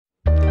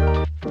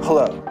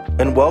Hello,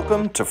 and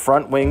welcome to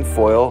Front Wing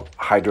Foil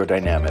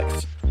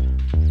Hydrodynamics.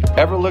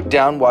 Ever look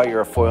down while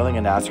you're foiling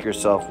and ask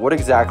yourself what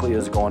exactly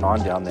is going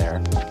on down there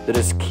that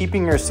is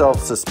keeping yourself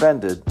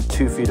suspended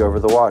 2 feet over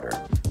the water?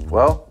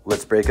 Well,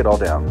 let's break it all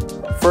down.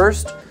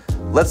 First,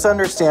 let's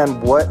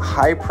understand what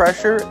high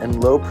pressure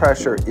and low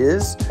pressure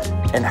is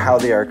and how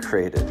they are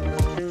created.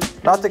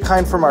 Not the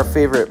kind from our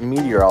favorite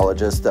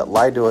meteorologist that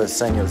lied to us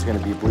saying it was going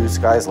to be blue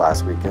skies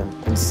last weekend.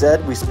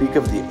 Instead, we speak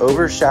of the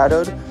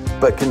overshadowed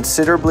but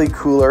considerably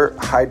cooler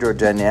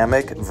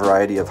hydrodynamic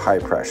variety of high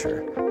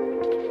pressure.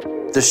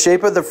 The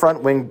shape of the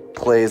front wing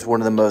plays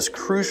one of the most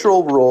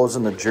crucial roles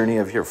in the journey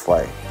of your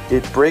flight.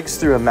 It breaks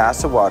through a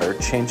mass of water,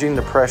 changing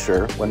the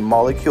pressure when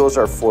molecules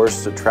are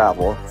forced to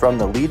travel from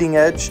the leading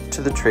edge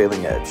to the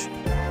trailing edge.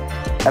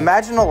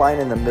 Imagine a line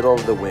in the middle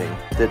of the wing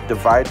that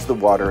divides the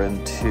water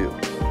in two.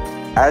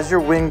 As your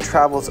wing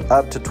travels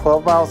up to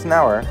 12 miles an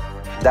hour,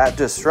 that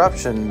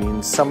disruption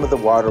means some of the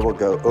water will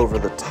go over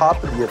the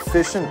top of the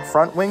efficient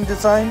front wing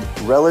design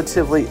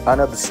relatively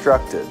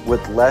unobstructed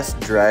with less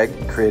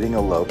drag, creating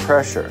a low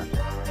pressure.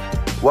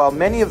 While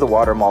many of the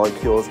water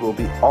molecules will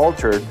be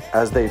altered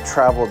as they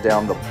travel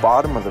down the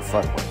bottom of the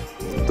front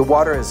wing, the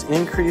water has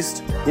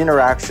increased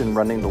interaction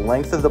running the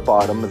length of the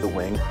bottom of the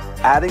wing,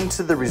 adding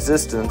to the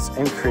resistance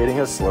and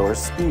creating a slower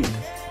speed.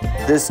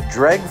 This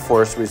drag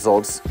force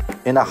results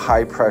in a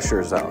high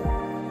pressure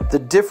zone. The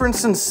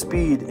difference in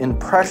speed and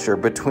pressure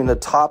between the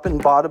top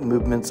and bottom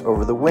movements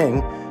over the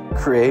wing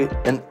create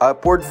an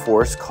upward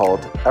force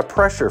called a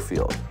pressure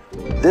field.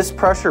 This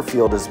pressure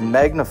field is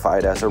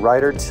magnified as a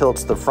rider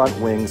tilts the front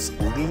wing's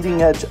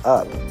leading edge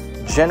up,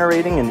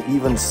 generating an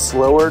even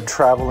slower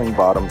traveling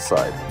bottom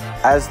side.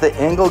 As the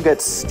angle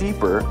gets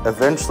steeper,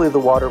 eventually the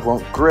water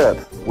won't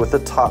grip with the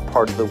top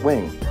part of the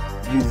wing.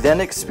 You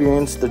then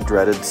experience the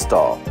dreaded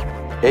stall,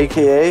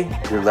 aka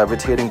your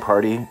levitating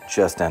party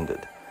just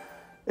ended.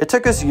 It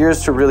took us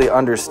years to really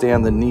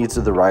understand the needs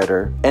of the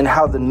rider and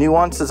how the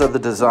nuances of the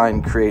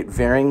design create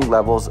varying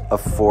levels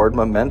of forward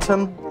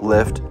momentum,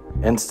 lift,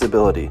 and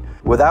stability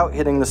without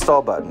hitting the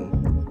stall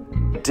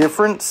button.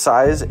 Different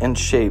size and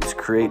shapes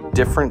create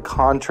different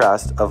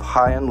contrast of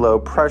high and low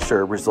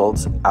pressure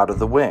results out of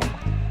the wing.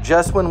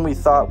 Just when we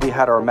thought we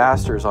had our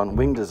masters on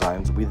wing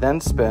designs, we then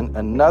spent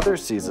another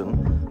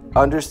season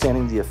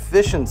understanding the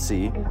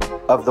efficiency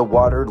of the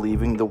water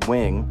leaving the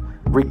wing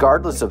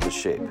regardless of the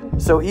shape.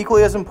 So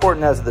equally as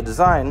important as the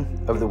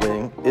design of the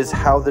wing is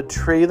how the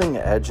trailing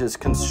edge is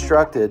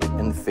constructed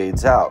and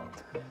fades out.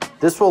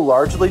 This will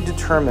largely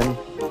determine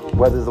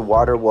whether the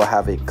water will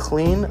have a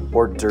clean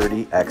or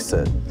dirty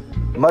exit.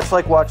 Much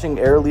like watching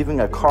air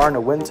leaving a car in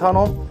a wind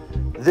tunnel,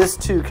 this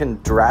too can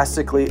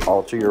drastically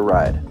alter your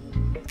ride.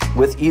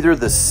 With either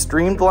the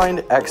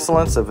streamlined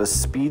excellence of a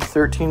Speed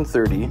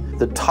 1330,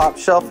 the top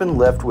shelf and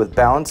lift with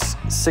Balance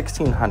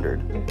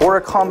 1600, or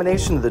a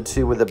combination of the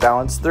two with a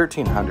Balance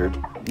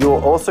 1300, you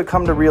will also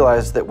come to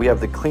realize that we have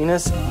the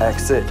cleanest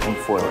exit in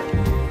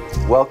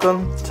foiling.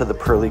 Welcome to the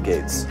pearly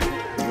gates.